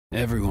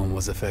Everyone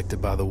was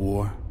affected by the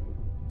war.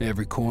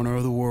 Every corner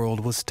of the world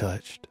was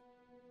touched.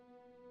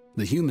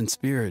 The human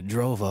spirit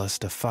drove us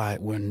to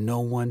fight where no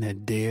one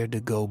had dared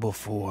to go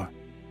before.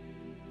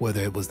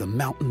 Whether it was the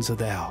mountains of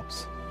the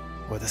Alps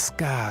or the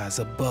skies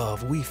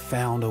above, we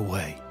found a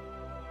way.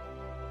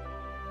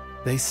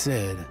 They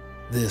said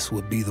this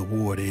would be the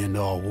war to end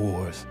all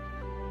wars.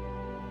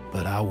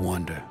 But I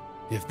wonder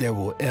if there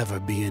will ever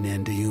be an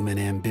end to human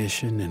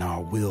ambition and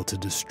our will to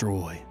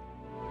destroy.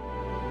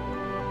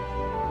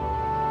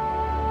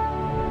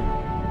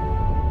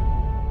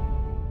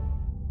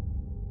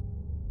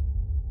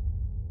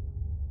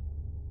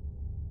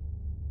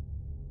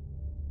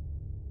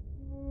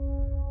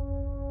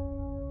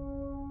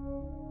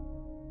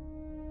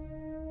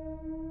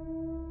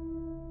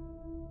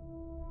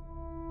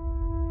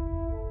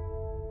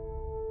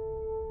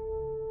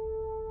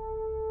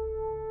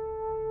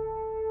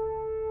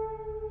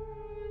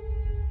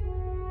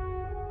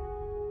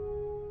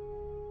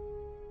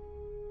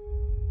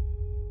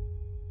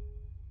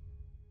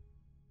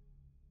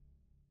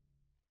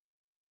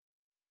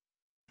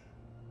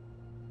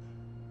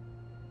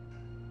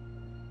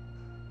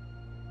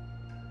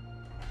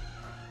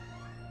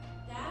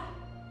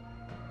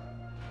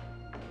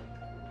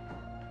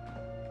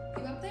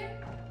 You up there?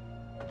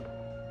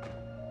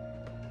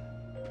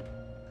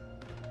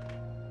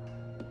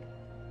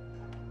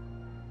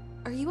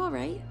 Are you all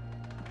right?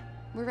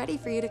 We're ready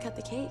for you to cut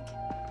the cake.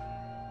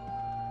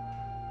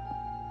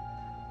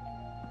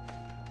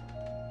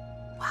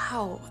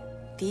 Wow,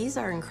 these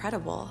are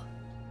incredible.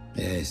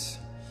 Yes,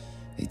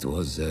 it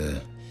was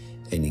an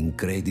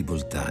incredible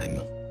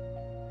time.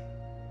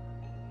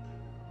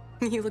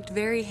 You looked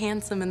very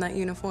handsome in that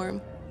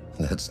uniform.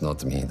 That's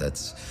not me,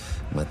 that's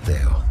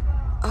Matteo.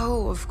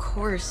 Oh, of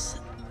course.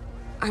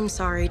 I'm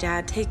sorry,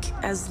 Dad. Take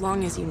as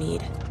long as you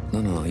need.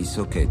 No, it's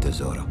okay,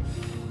 Tesoro.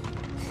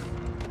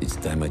 It's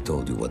time I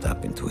told you what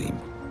happened to him.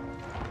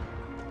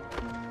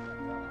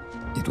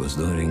 It was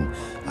during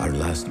our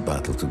last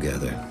battle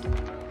together,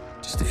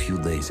 just a few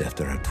days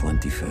after our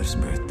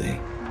 21st birthday.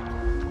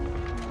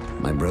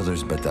 My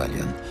brother's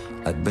battalion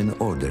had been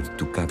ordered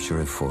to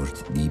capture a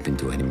fort deep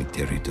into enemy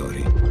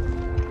territory.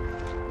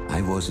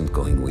 I wasn't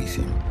going with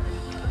him.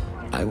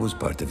 I was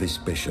part of a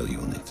special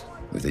unit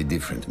with a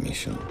different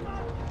mission.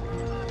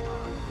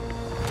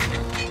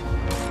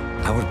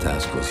 Our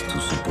task was to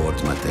support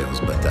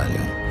Matteo's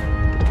battalion.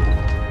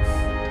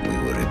 We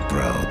were a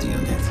proud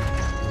unit.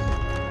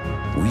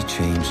 We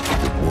changed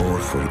the war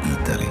for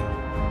Italy.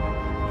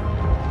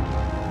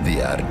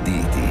 The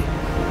Arditi.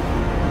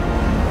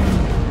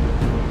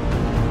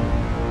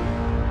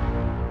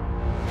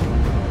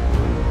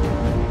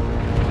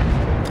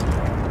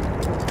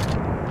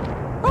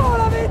 Oh,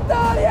 la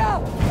vittoria!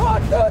 Oh,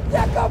 tutti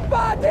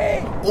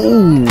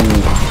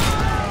accoppati!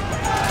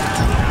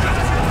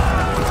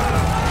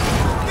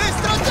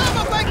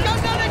 Distruggiamo quel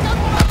cannone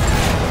campano!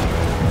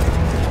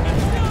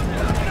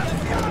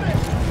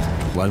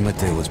 While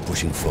Matteo was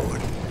pushing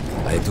forward,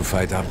 I had to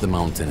fight up the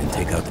mountain and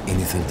take out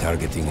anything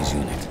targeting his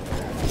unit.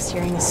 Just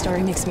hearing this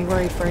story makes me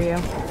worried for you.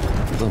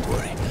 Don't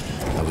worry,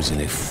 I was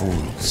in a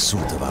full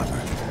suit of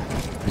armor.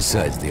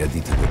 Besides, the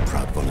Arditi were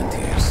proud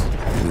volunteers.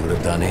 We would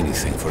have done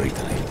anything for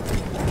Italy.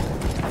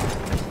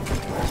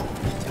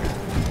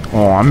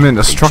 Oh, I'm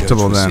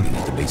indestructible The church was then. sitting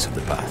at the base of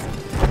the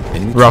path.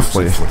 Enemy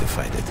Roughly. troops had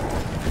fortified it.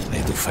 I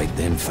had to fight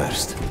them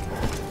first.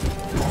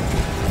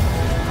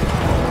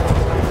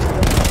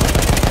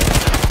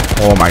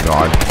 Oh my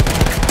god.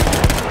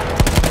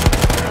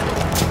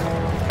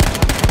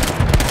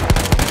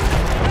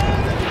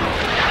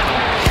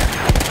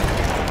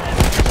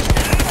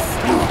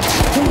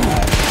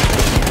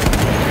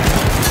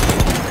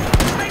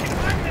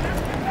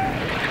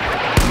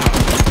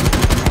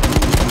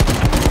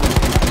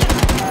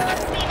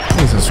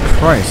 Jesus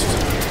Christ.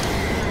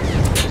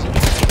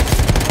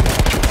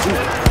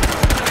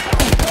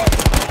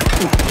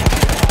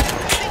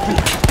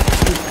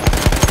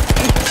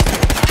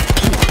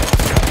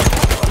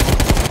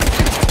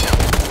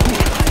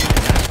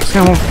 This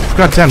guy won't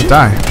goddamn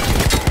die.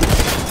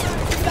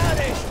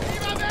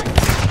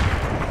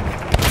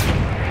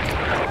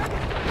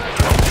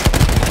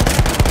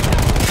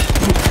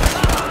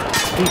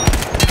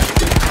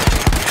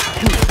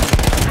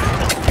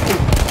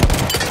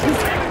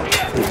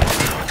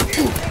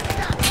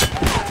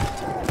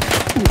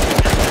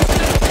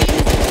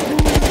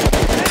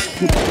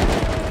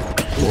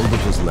 All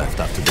that was left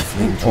after the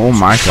flame Oh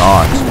my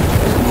god.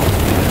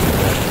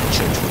 the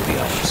church would be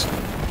ours.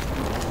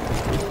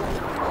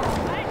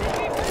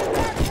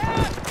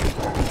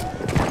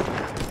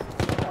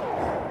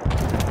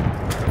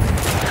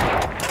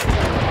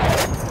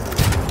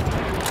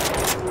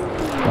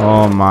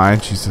 Oh my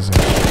Jesus.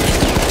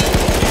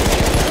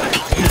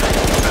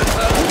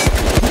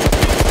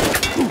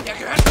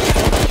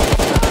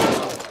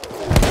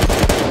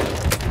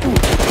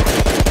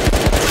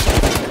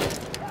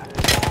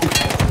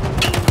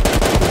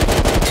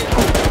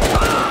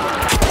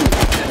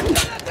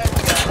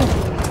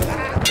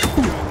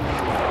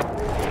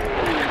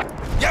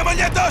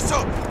 Diamogli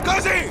addosso!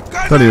 Così!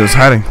 Thought he was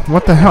hiding.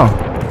 What the hell?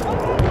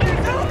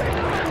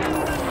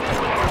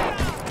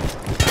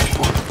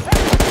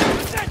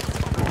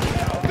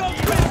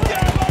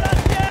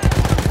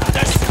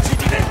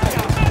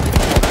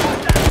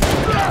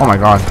 Oh my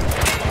god.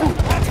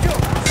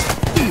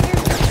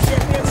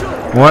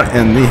 What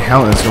in the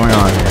hell is going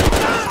on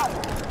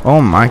here?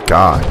 Oh my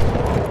god.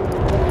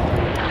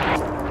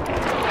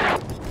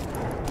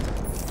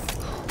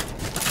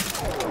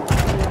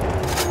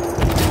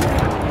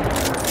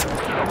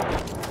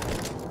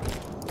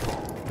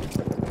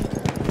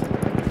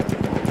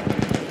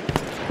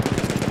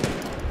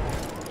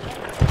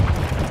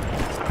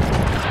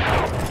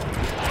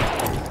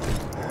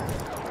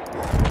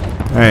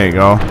 There you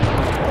go.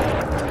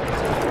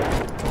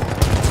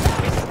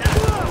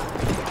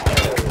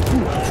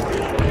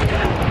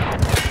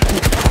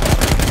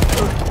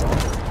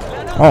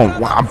 Oh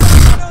wow.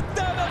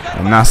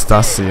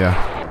 Anastasia.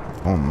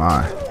 Oh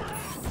my.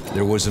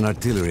 There was an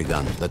artillery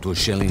gun that was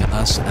shelling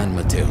us and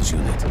Matteo's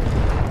unit.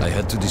 I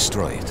had to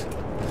destroy it.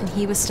 And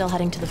he was still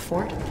heading to the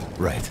fort?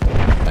 Right.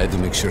 I had to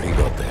make sure he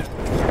got there.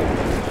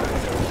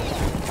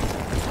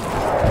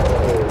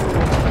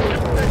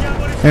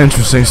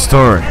 Interesting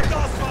story.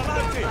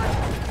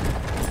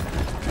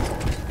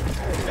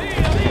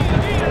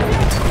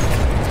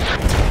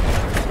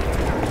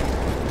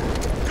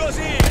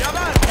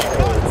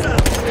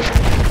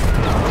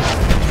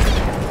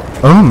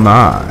 Oh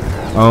my.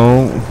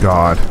 Oh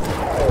god.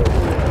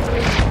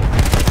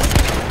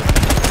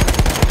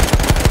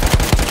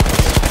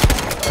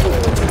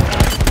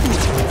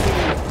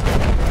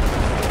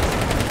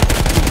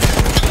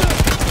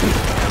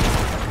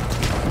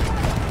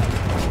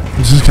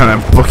 I'm just kind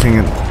of booking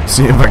it,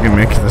 see if I can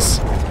make this.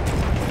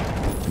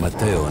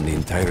 Matteo and the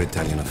entire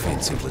Italian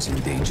offensive was in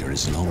danger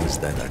as long as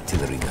that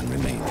artillery gun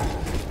remained.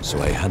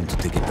 So I had to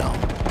take it down.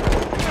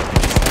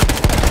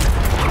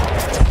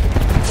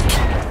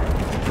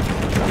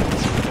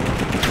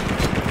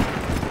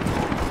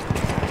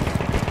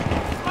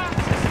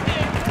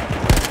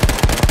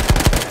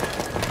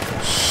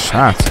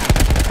 Shot.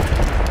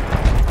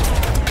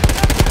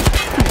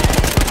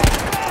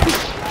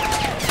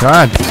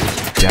 God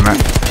damn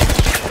it.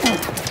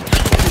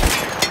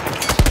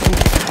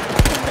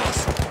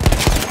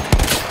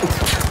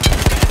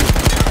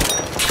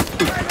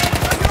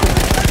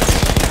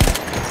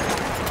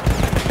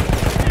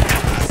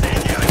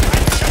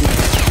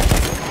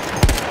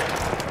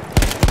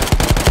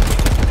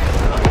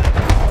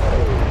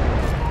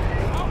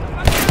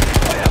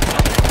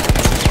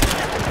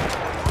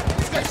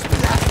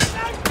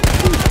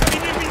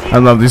 I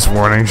love these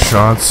warning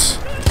shots.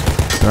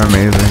 They're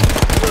amazing.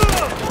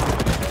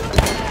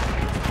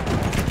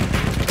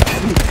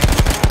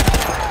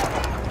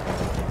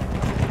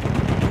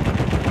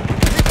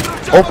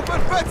 Oh.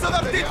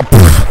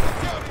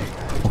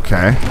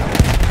 Okay.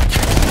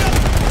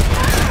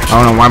 I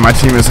don't know why my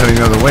team is heading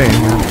the other way.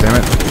 Damn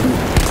it.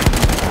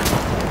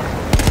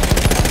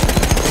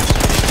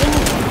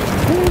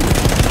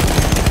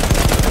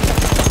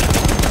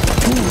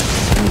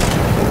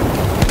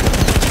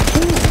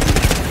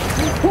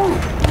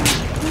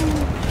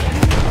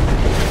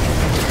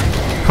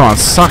 Come on,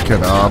 suck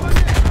it up.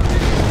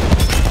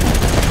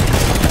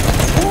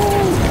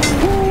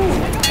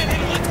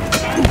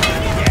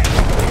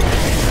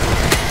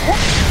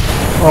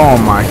 Oh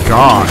my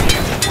god.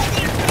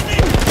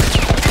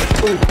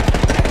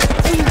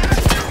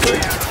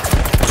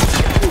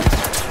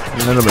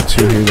 A little bit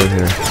too heated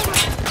here.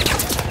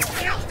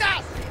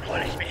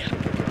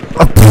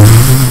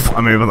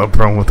 I'm able to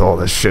prone with all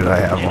this shit I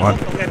have on.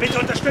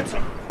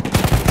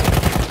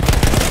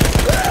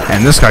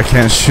 And this guy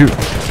can't shoot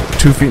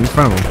 2 feet in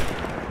front of him.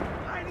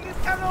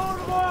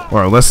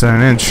 Or less than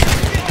an inch.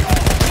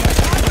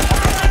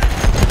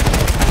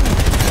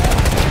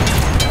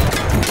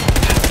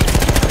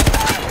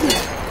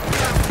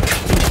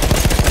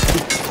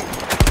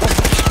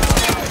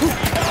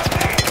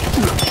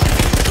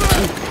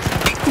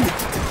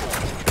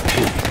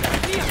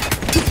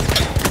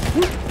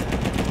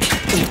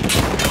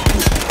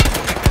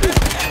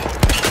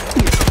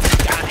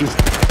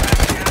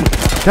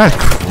 God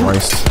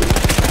Christ.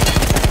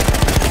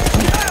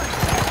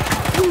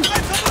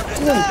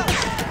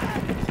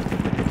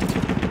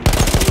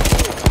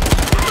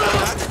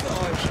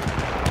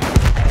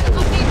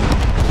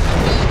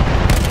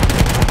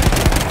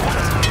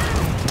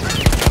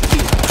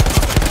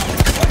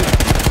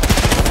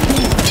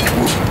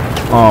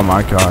 Oh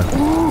my god.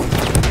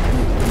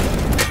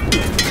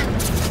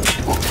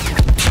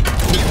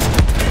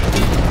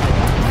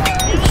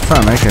 Just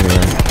trying to make it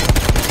here.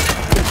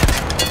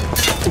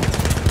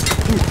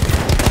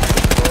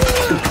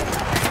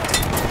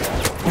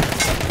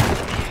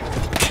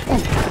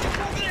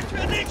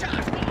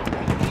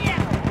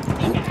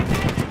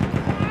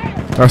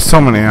 There are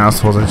so many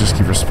assholes that just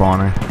keep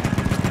respawning.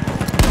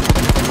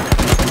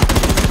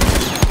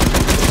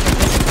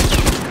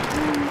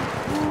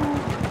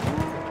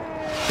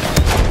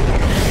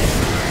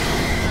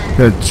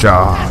 Good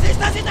job.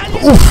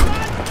 Oof!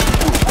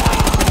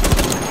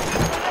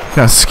 You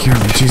gotta scare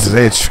me, Jesus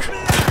H.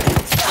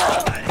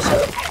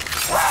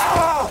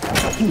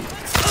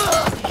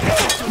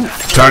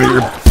 Tired of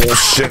your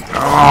bullshit.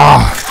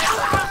 Oh,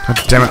 God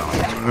damn it.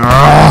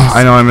 Oh,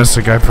 I know I missed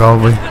a guy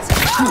probably.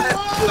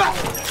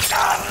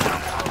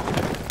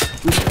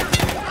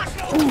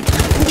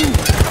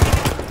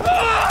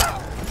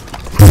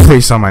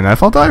 waste on my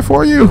knife. I'll die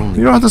for you.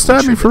 You don't have to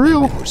stab me for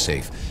real. We're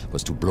safe.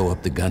 Was to blow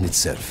up the gun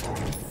itself.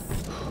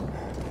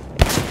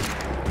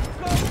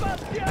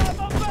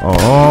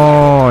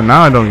 Oh,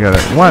 now I don't get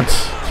it. What?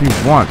 He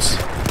wants.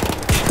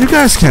 You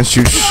guys can't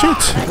shoot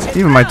shit.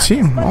 Even my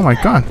team. Oh my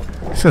god.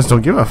 These guys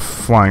don't give a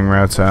flying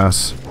rat's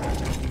ass.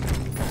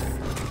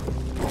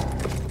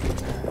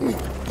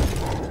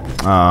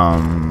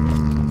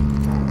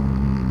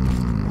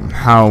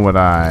 How would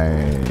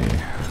I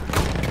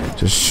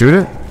just shoot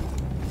it?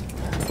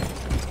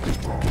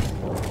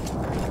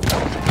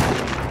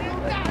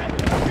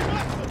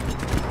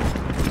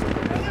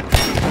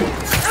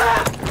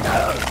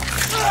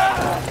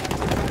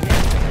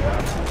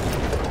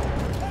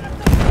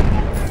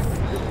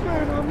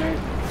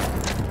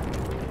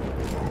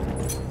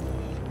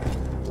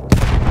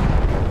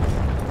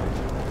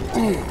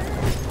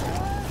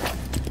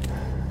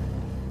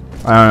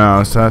 I don't know,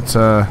 is that,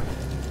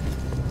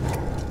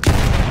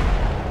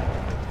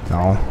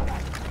 no.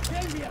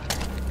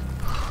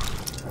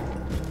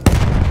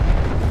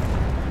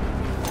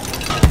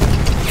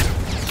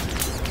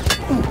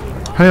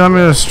 How do you want me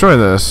to destroy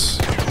this?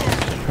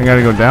 I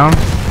gotta go down?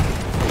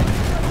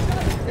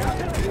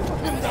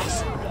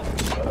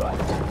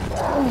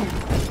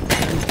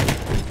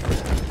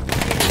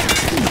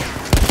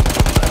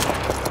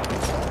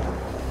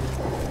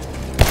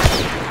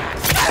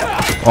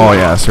 Oh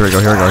yes, here we go,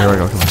 here we go, here we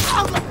go. Come on.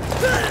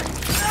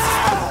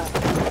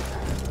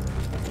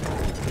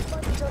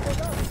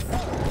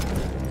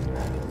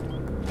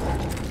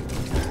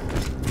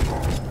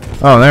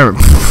 Oh, there we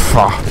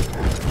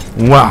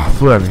go. Wow,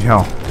 bloody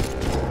hell.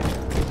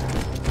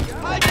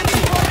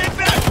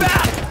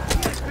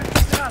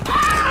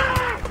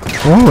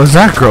 What was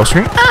that girl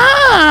scream?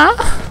 Ah!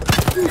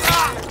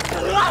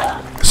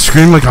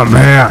 Scream like a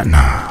man.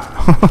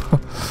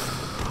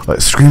 Like,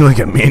 scream like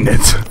a mean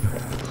it.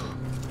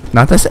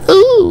 Not this.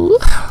 Ooh,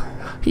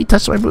 he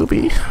touched my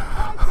boobie.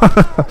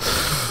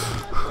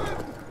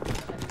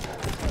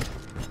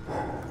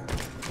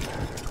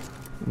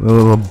 The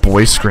little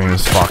boy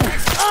screams. Fuck.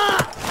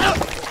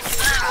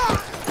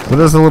 What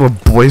does the little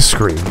boy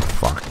scream?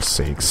 Fuck's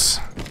sakes.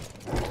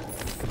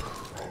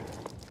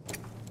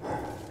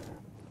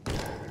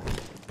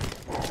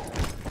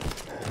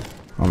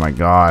 Oh my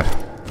god.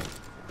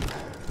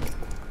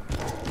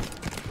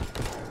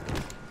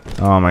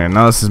 Oh my god,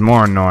 now this is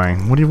more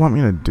annoying. What do you want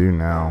me to do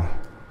now?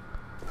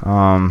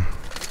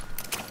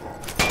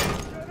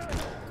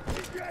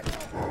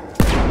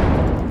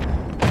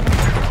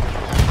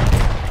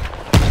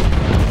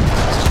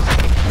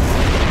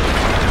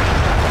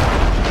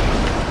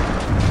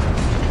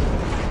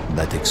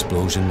 That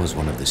explosion was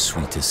one of the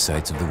sweetest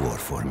sights of the war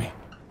for me.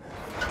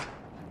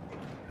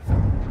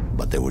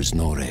 But there was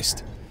no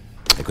rest.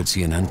 I could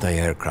see an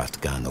anti-aircraft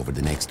gun over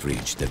the next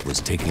ridge that was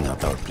taking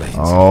out our planes.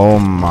 Oh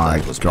my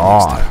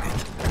god.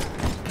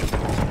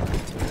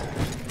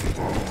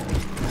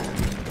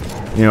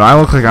 You know, I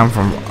look like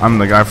I'm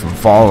the guy from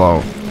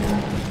Fallout.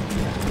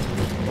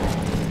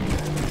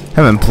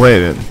 Haven't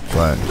played it,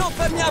 but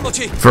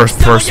first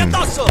person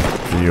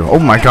view. Oh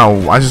my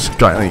god, I just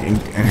got like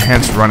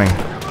enhanced running.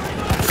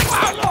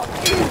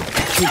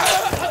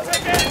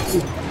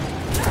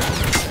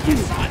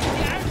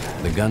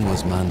 The gun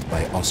was manned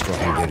by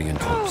Austro-Hungarian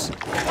troops.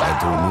 I had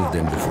to remove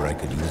them before I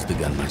could use the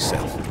gun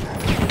myself.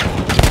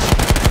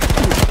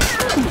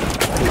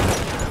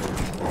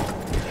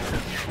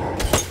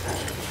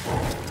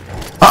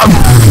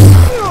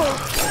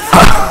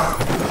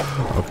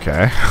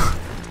 Okay.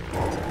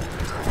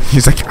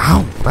 He's like,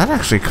 ow, that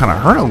actually kind of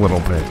hurt a little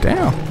bit.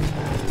 Damn.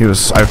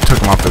 I took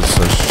him off his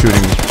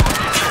shooting.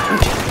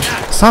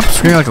 Stop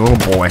screaming like a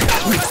little boy.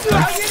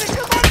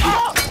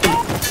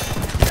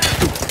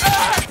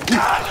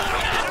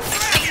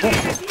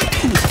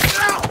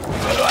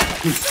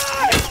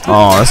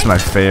 Oh, that's my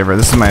favorite.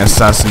 This is my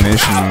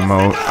assassination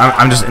mode.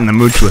 I'm just in the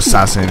mood to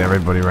assassinate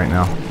everybody right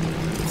now.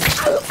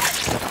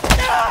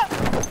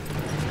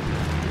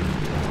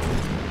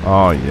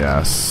 Oh,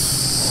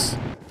 yes.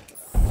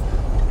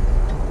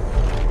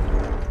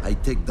 I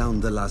take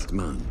down the last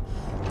man,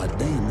 but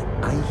then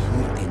I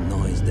hear a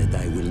noise that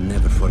I will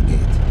never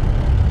forget.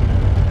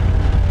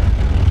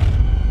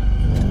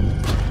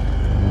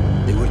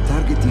 They were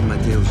targeting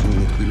Matteo's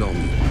unit below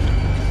me,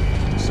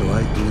 so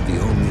I do the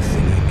only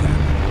thing I can.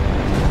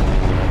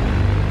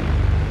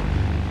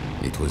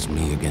 It was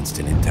me against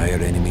an entire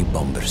enemy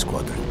bomber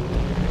squadron.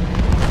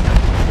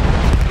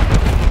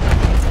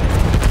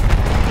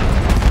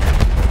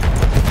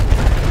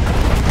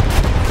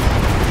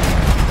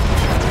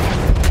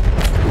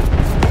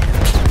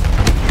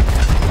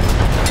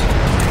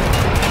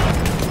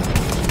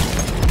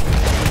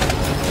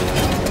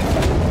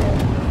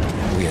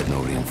 We had no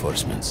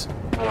reinforcements.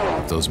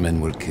 If those men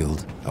were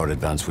killed, our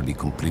advance would be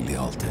completely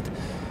halted,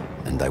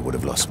 and I would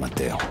have lost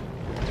Matteo.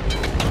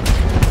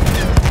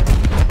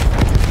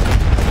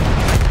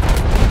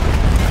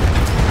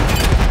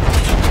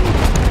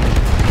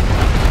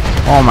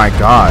 Oh my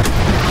god.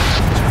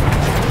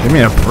 Give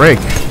me a break.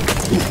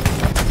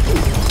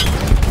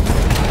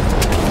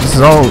 This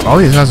is all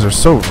these guys are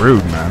so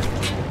rude, man.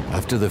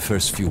 After the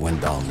first few went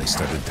down, they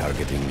started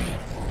targeting me.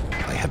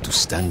 I had to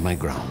stand my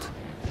ground.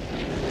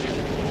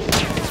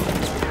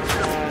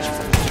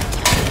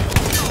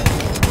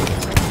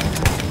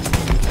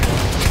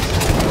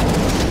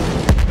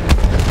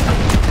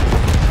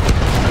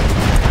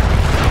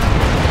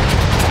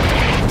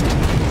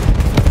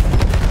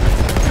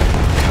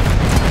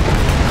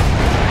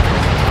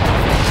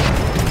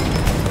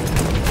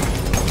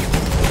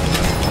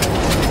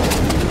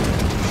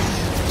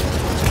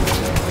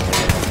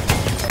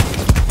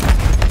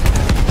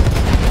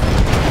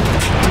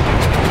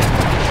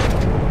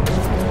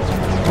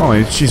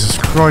 Holy Jesus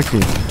crikey.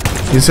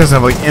 These guys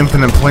have like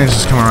infinite planes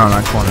just coming around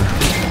that corner.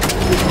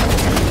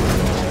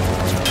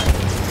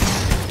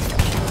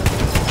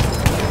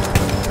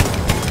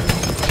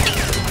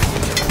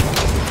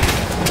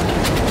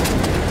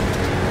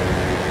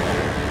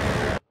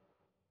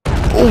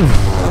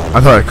 Oh!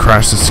 I thought I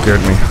crashed, it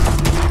scared me.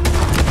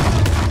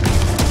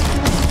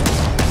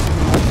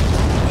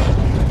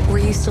 Were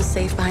you still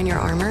safe behind your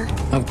armor?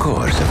 Of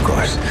course, of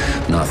course.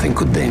 Nothing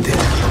could dent it.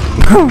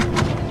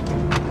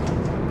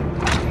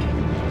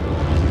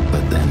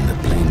 But then the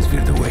planes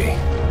veered away.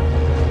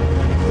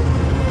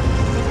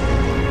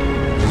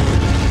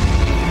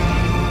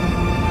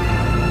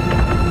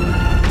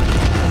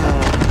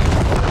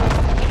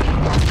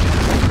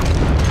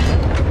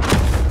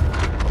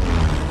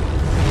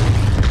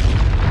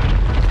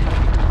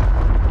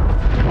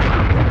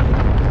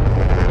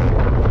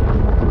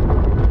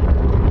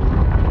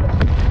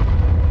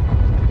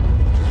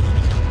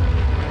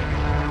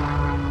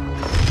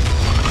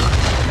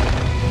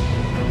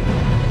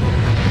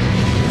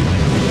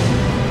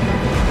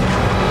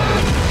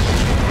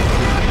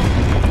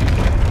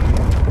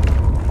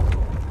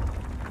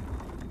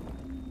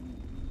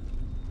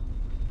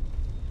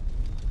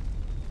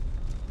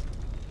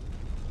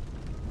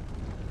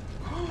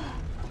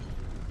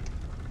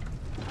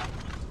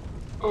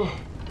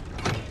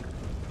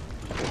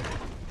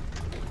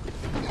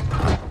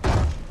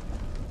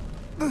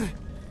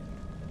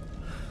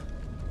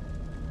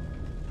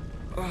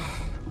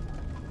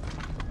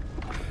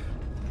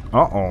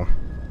 Uh-oh.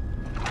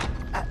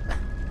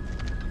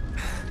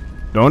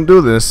 Don't do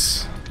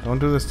this. Don't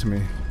do this to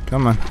me.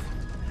 Come on.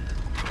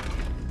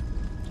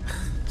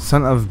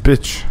 Son of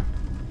bitch.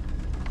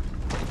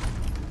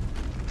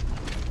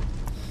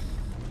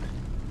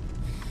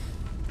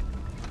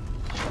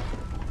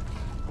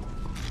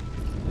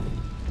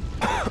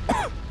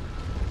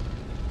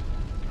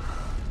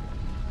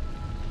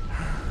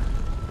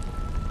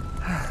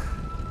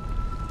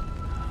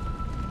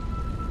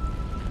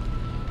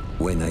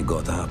 When I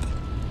got up,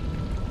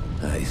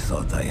 I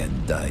thought I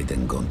had died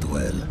and gone to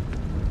hell.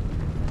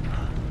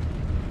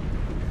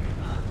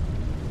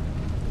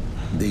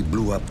 They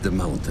blew up the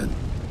mountain.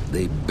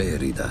 They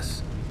buried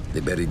us. They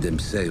buried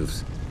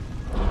themselves.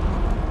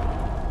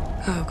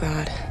 Oh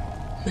God,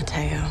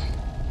 Matteo.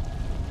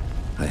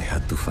 I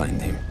had to find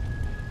him.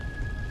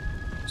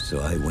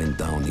 So I went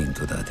down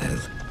into that hell.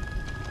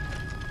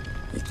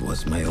 It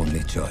was my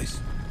only choice.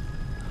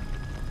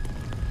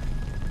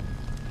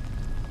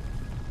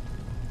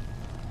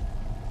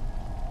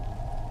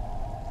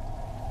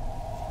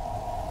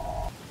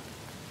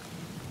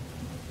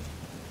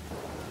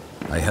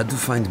 I had to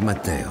find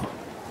Matteo.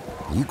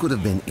 He could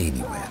have been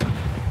anywhere.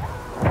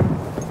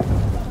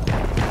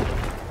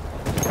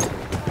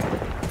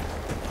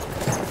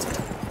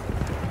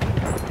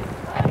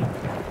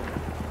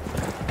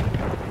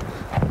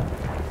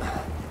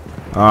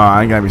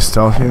 I gotta be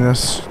stealthy in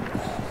this.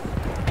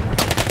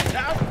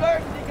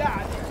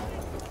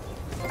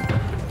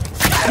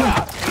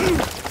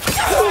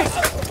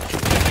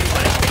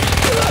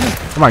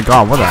 Oh my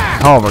god, what the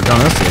hell of a gun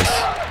this is.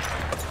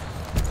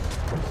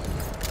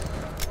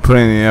 Put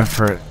in the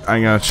effort.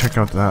 I gotta check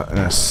out that in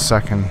a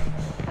second.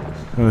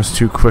 It was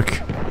too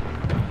quick.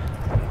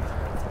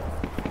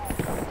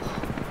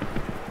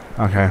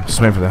 Okay,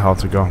 just wait for the health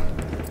to go.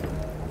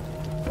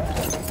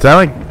 Did I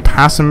like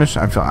pass a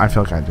mission? I feel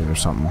like I did or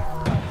something.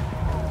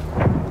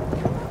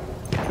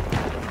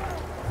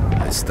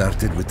 I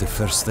started with the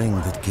first thing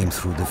that came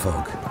through the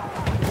fog.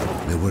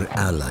 There were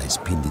allies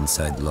pinned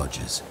inside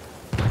lodges.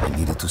 I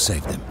needed to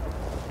save them.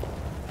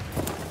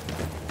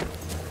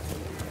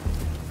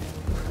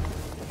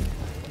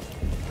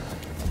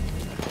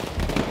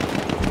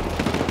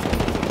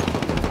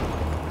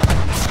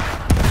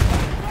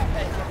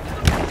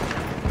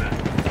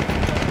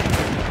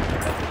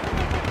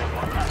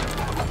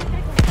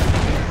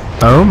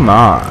 Oh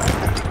my.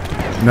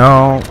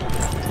 No.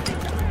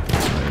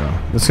 There we go.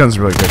 This gun's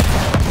really good.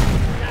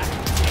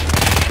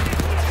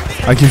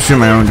 I keep shooting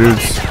my own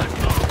dudes.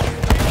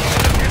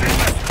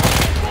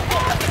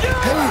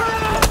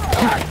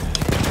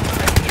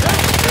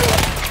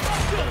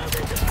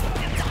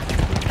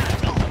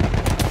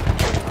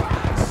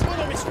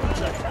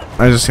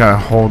 I just gotta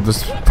hold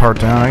this part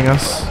down, I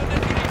guess.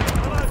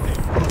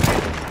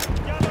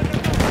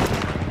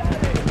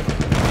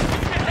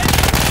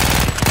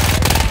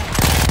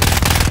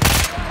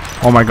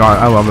 Oh my god,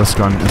 I love this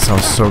gun. It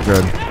sounds so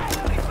good.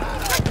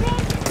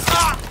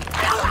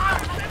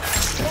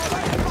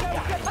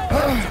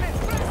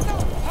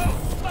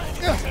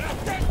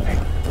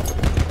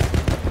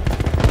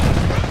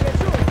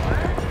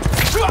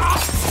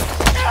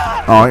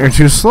 Oh, you're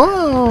too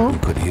slow. We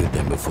could hear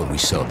them before we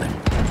saw them.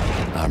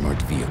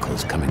 Armored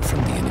vehicles coming from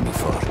the enemy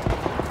fort.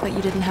 But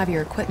you didn't have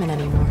your equipment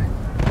anymore.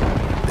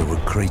 There were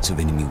crates of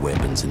enemy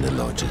weapons in the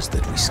lodges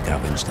that we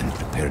scavenged and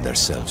prepared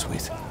ourselves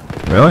with.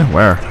 Really?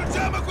 Where?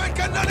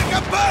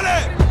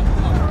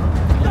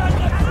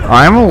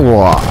 I'm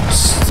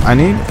lost. I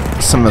need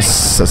some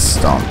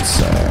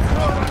assistance.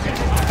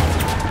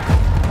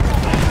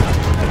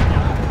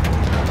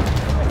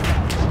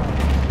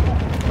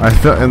 I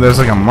feel and there's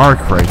like a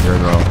mark right here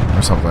though,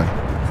 or something.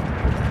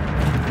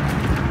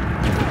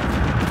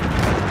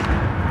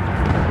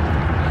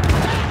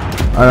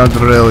 I don't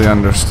really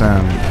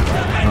understand.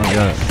 I don't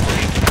get it.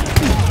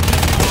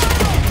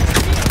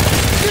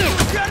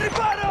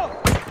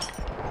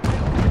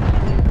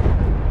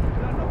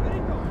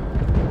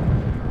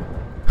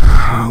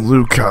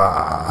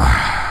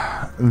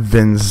 Luca,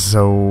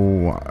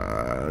 Vinzo,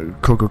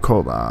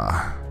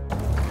 Coca-Cola.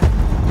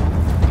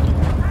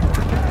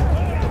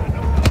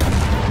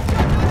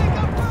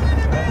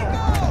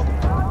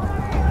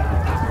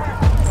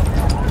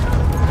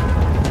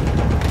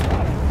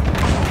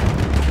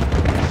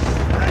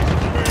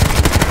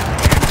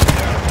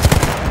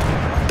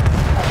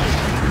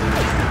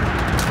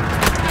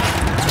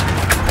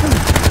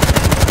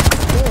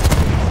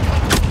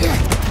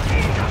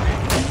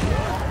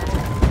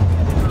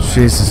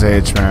 Jesus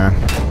H, man.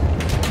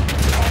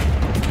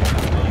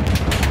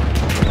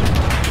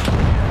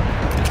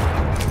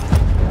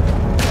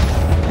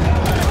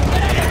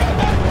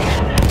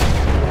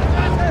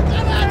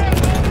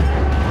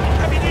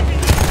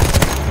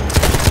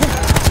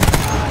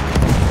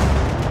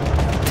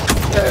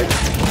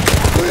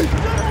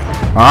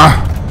 Ah!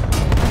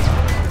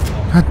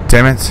 God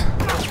damn it.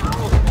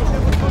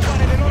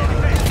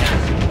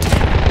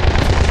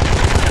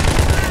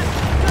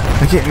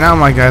 Okay, now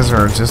my guys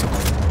are just...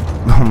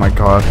 Oh my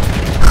god.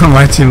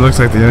 My team looks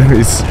like the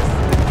enemies.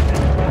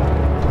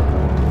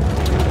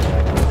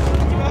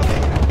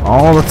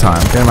 All the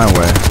time. Get in my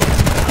way.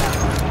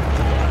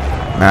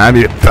 Man, I'd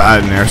be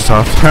bad in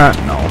airsoft.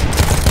 No.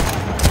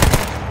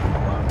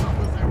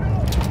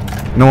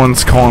 No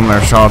one's calling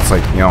their shots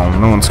like, you know,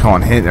 no one's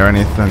calling hit or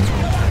anything.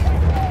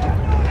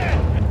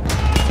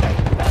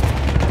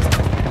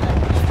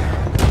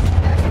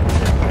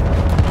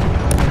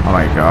 Oh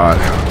my god.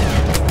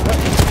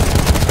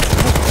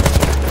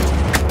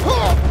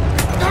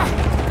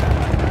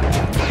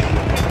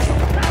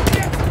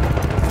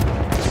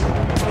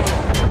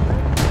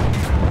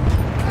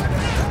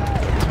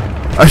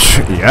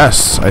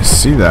 Yes, I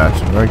see that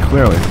very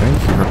clearly.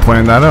 Thank you for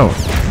pointing that out.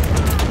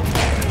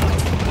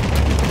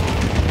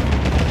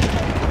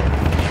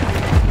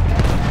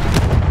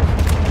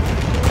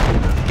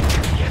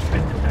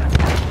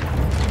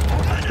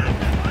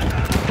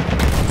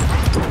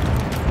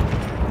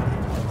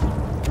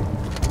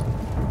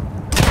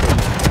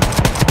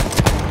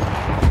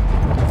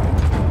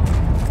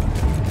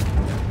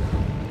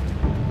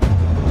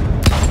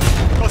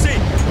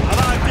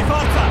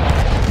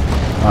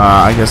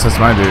 I guess that's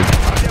my dude.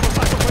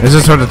 It's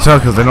just hard to tell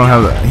because they don't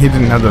have the. He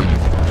didn't have the.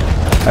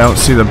 I don't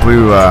see the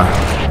blue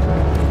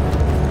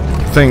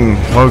thing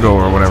logo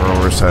or whatever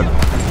over his head.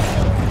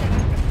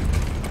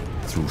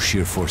 Through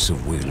sheer force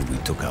of will, we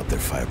took out their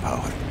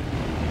firepower.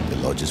 The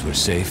lodges were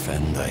safe,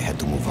 and I had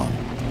to move on.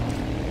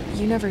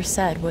 You never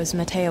said, was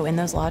Matteo in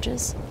those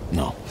lodges?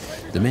 No,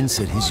 the men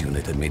said his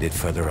unit had made it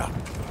further up.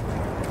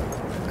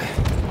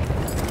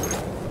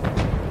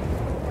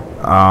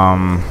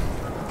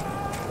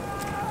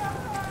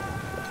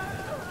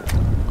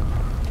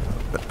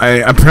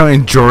 Apparently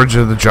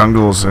Georgia the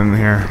Jungle's in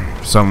here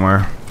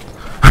somewhere.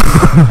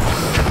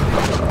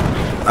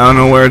 I don't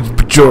know where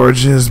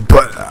George is,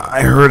 but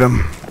I heard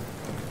him.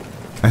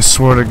 I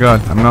swear to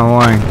God, I'm not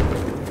lying.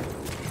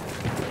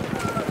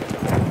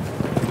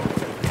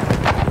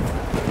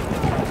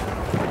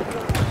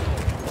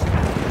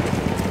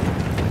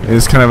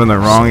 He's kind of in the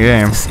wrong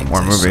game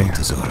or movie. I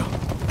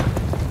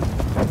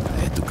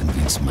had to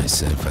convince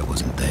myself I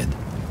wasn't dead.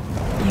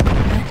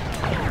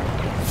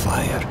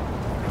 Fire.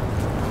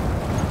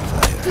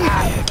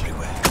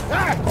 Everywhere.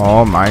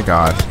 Oh my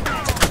god.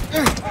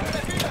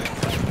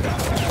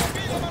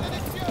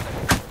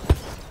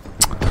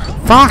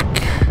 Fuck!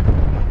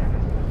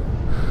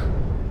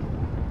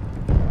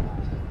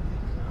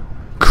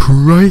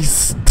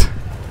 Christ!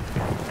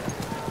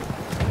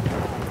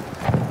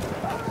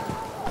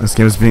 This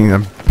game is being a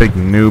big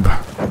noob.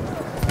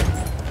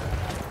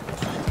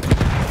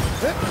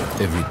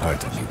 Every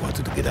part of me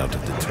wanted to get out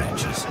of the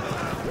trenches,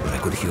 but I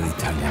could hear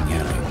Italian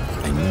yelling.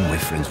 I knew my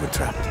friends were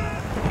trapped.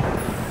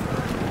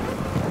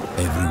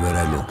 Everywhere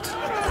I looked,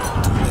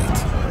 too late.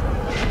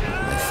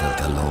 I felt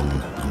alone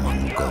among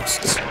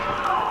ghosts.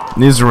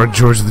 These are what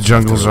George of the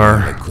Jungles are.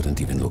 I couldn't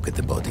even look at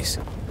the bodies.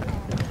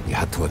 We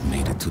had to have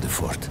made it to the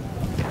fort.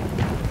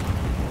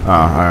 Oh,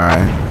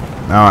 alright.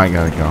 Now I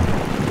gotta go.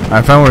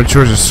 I found where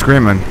George is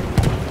screaming.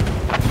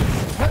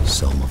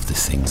 Some of the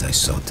things I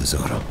saw,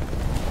 Tesoro. I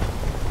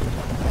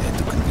had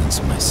to convince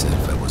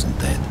myself I wasn't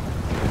dead.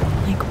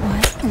 Like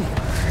what?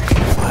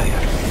 Fire.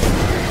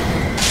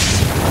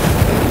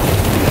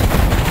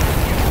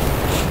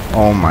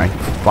 Oh my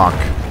fuck.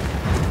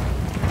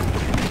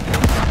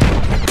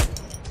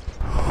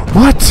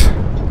 What?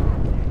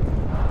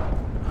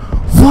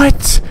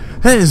 What?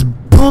 That is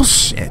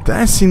bullshit.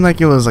 That seemed like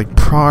it was like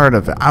part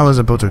of it. I was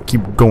about to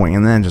keep going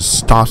and then it just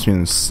stops me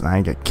and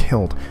I get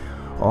killed.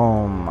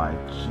 Oh my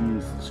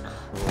Jesus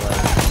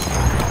Christ.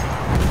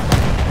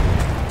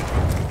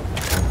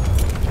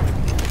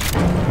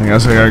 I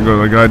guess I gotta go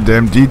the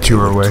goddamn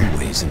detour way. Two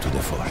ways into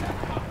the fort.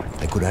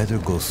 I could either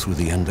go through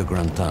the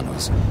underground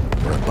tunnels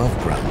or above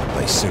ground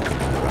by circling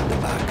around the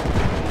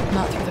back.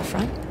 Not through the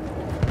front?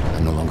 I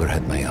no longer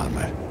had my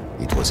armor.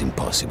 It was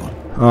impossible.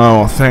 Oh,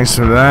 well, thanks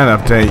for that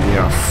update,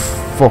 you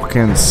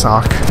fucking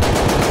suck.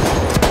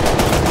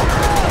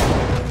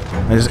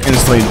 I just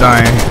instantly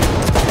die.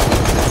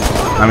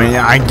 I mean,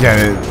 yeah, I get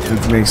it.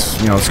 It makes,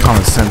 you know, it's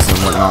common sense and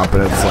whatnot,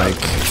 but it's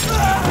like...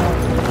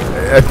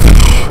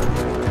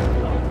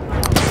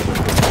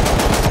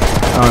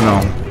 I don't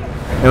know.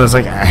 It was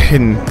like a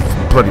hidden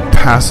bloody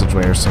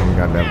passageway or something,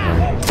 goddamn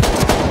thing.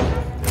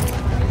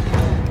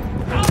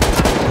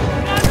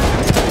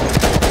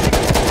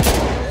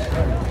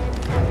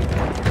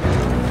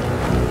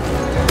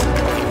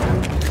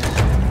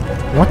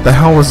 What the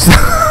hell was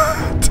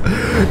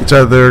that? Each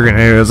other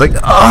grenade. It was like,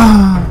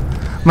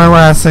 ah, my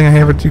last thing I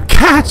ever do,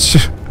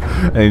 catch,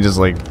 and he just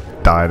like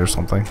died or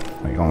something,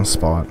 like on the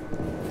spot.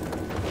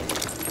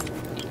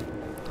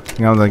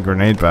 You got the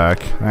grenade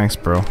back. Thanks,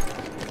 bro.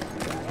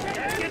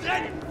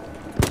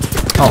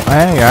 Oh,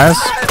 hey guys.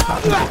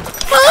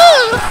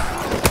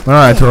 What did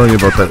I tell you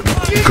about that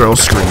girl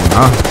scream,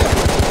 huh?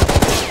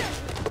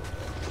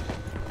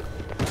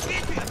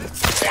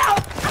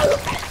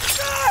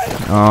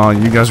 Oh,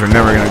 you guys are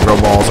never gonna grow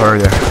balls, are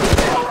you?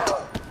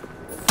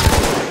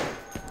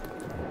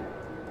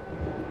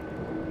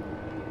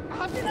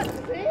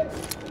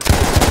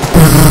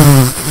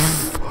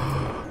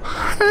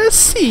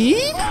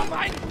 See? Oh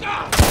my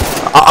God!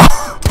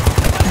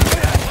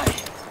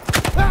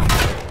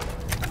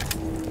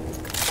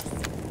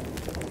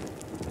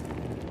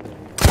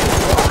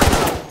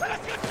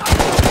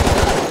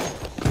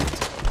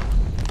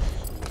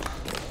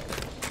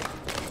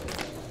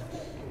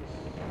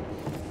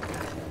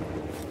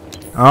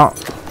 Oh,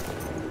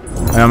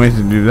 I don't mean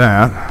to do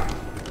that.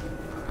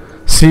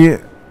 See,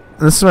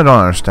 this is what I don't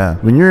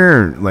understand. When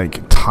you're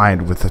like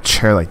tied with a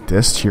chair like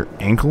this to your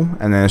ankle,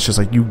 and then it's just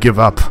like you give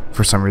up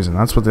for some reason.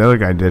 That's what the other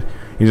guy did.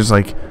 He just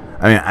like,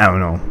 I mean, I don't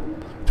know.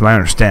 To my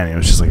understanding, it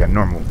was just like a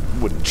normal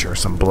wooden chair,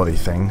 some bloody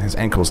thing. His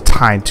ankle was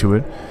tied to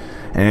it,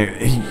 and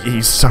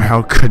he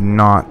somehow could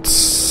not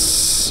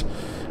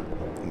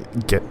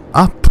get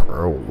up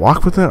or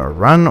walk with it or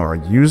run or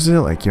use it.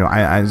 Like, you know,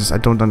 I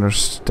don't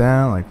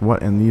understand, like,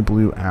 what in the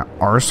blue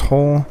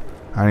arsehole.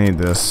 I need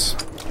this.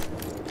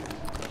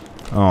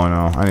 Oh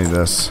no, I need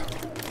this.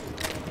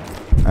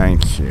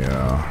 Thank you.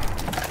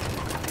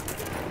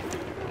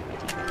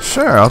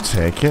 Sure, I'll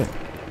take it.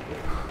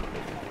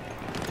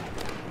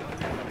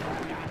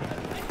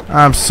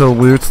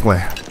 Absolutely.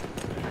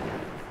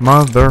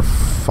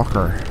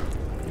 Motherfucker.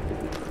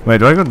 Wait,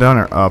 do I go down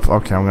or up?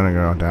 Okay, I'm gonna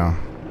go down.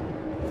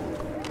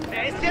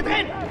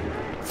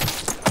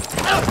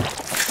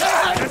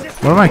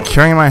 What am I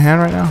carrying in my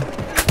hand right now?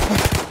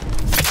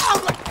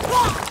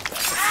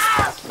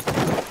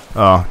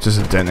 Oh, just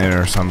a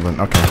detonator or something.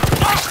 Okay.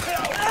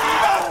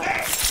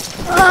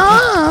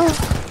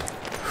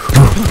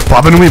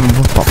 Bobbing and weaving.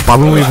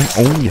 Bobbing and weaving.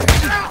 Oh yeah.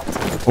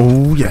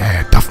 Oh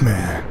yeah. Tough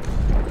man.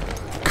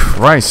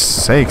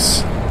 Christ's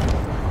sakes.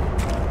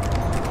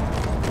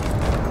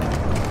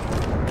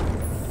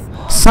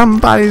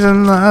 Somebody's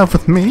in love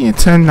with me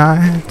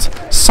tonight.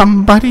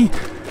 Somebody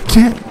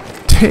can't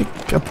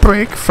take a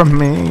break from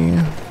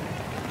me.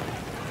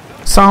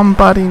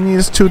 Somebody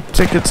needs 2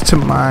 tickets to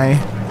my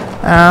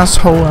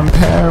asshole in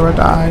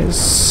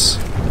paradise.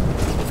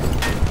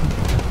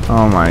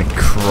 Oh my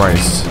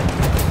Christ.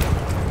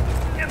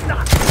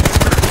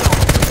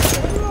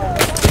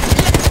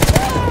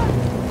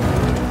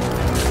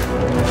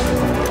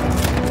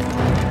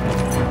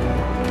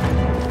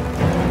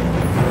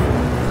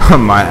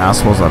 My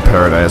asshole's in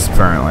paradise,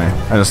 apparently.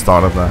 I just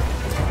thought of that.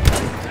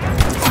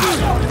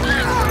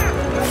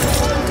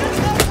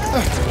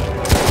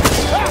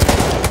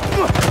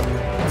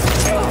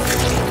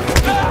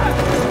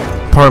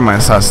 Part of my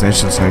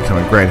assassination is going to come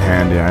in great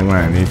handy. I'm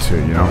going to need to,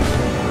 you know,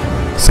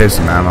 save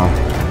some ammo.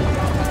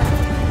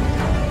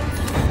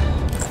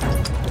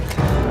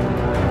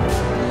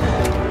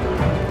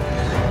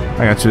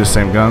 I got 2 of the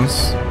same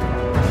guns.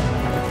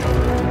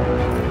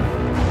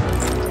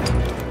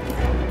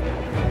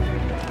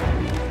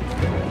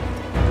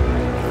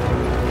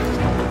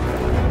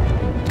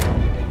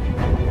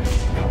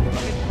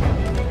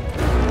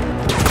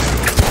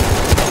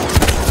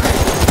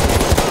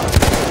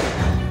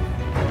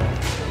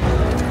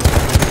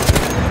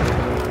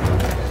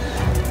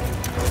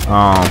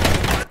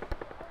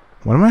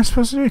 What am I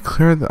supposed to do?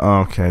 Clear the...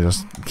 Oh, okay,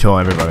 just kill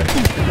everybody.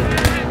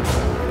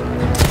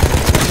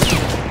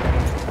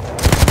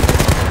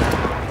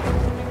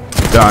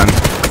 Done.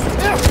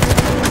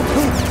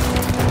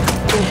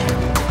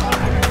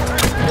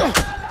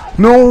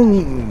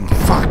 No!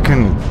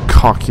 Fucking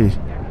cocky.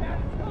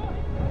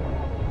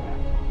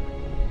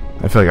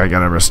 I feel like I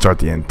gotta restart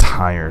the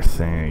entire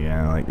thing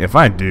again. Like, if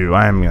I do,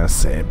 I'm gonna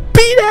say,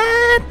 beat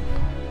it!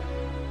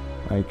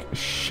 Like,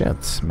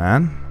 shit,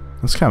 man.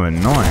 That's kind of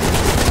annoying.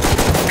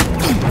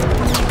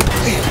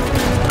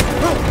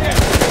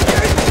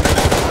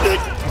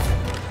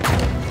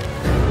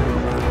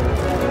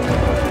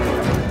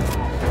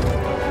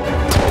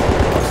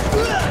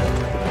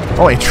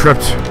 Oh, he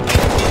tripped.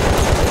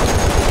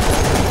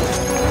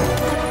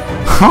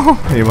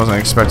 He wasn't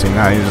expecting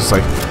that. He was just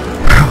like,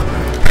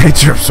 he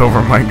trips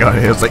over my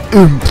god. He was like,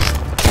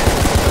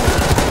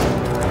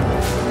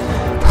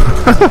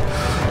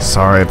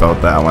 sorry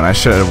about that one. I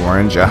should have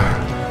warned ya,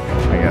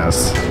 I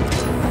guess.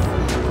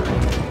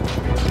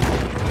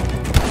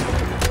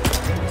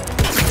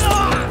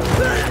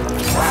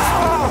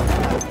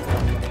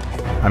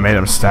 I made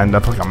him stand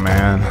up like a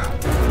man.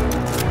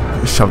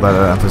 Shove that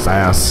up his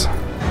ass.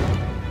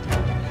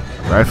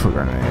 Rifle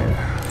grenade.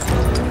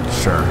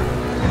 Sure.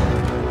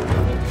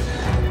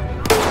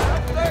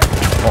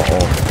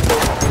 Uh-oh.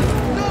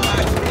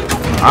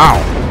 Ow.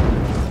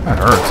 That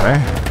hurts, eh?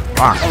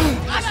 Fuck.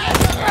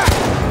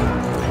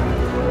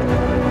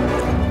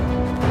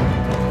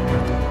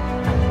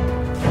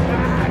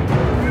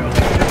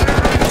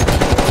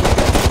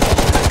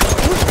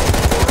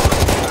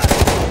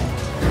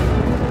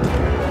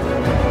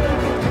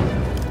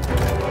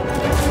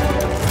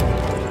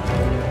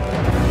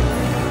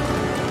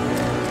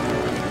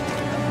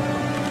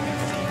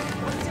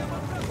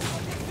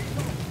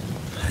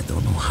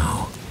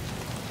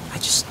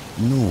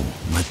 No,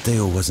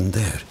 Matteo wasn't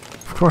there.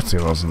 Of course he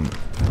wasn't.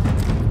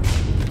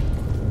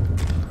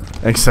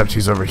 Except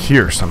he's over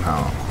here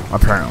somehow,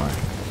 apparently.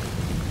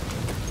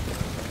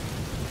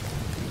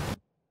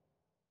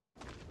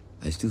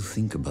 I still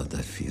think about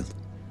that field.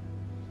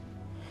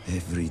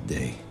 Every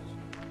day.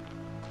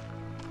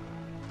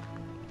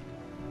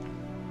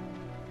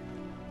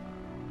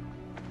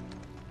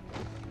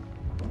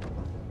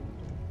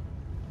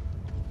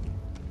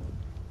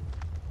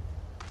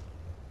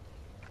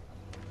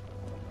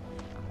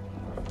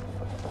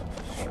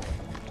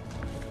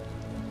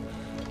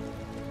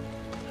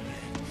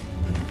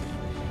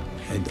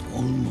 I'd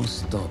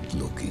almost stopped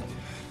looking.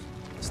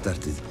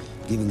 Started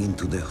giving in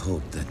to the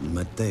hope that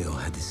Matteo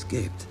had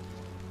escaped.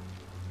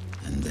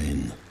 And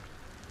then...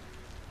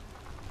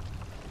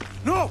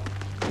 No!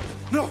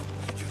 No!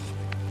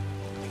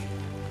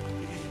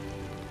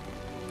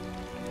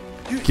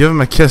 Give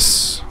him a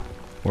kiss.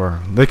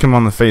 Or lick him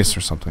on the face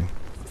or something.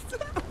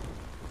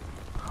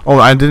 Oh,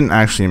 I didn't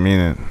actually mean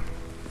it.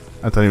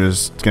 I thought he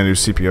was gonna do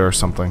CPR or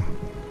something.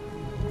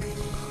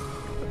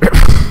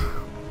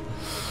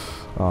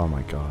 Oh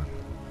my god.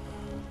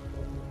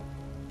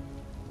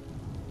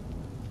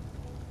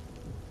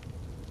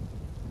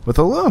 With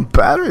a little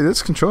battery,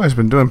 this controller has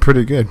been doing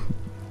pretty good.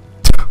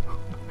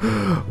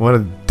 What a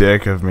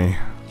dick of me.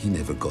 He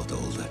never got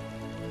older.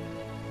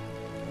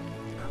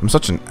 I'm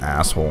such an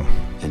asshole.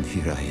 And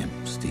here I am,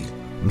 still.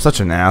 I'm such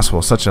an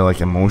asshole. Such a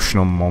like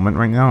emotional moment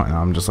right now, and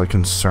I'm just like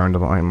concerned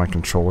about my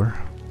controller.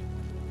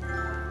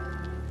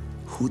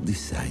 Who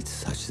decides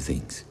such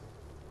things?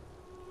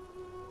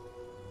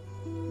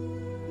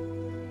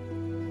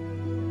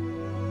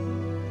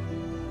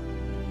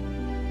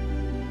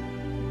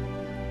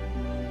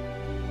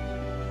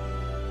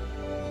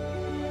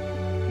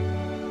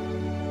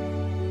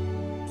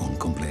 Buon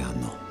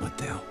compleanno,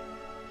 Matteo.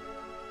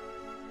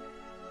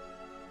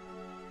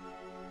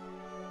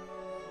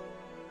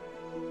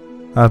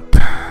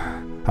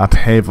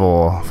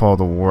 Upheaval, followed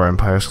the war,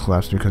 empires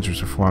collapsed, new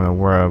countries were formed, the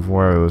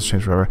war was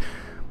changed forever.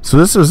 So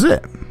this was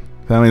it.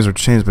 Families were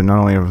changed, but not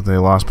only were they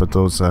lost, but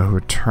those who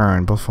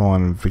returned, both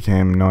fallen and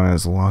became known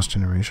as the lost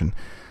generation.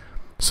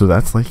 So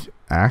that's like,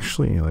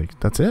 actually, like,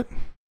 that's it?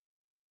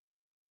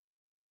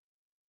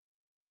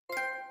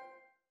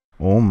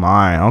 Oh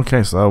my,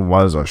 okay, so that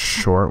was a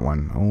short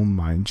one. Oh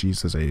my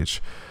Jesus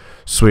H.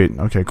 Sweet,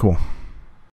 okay, cool.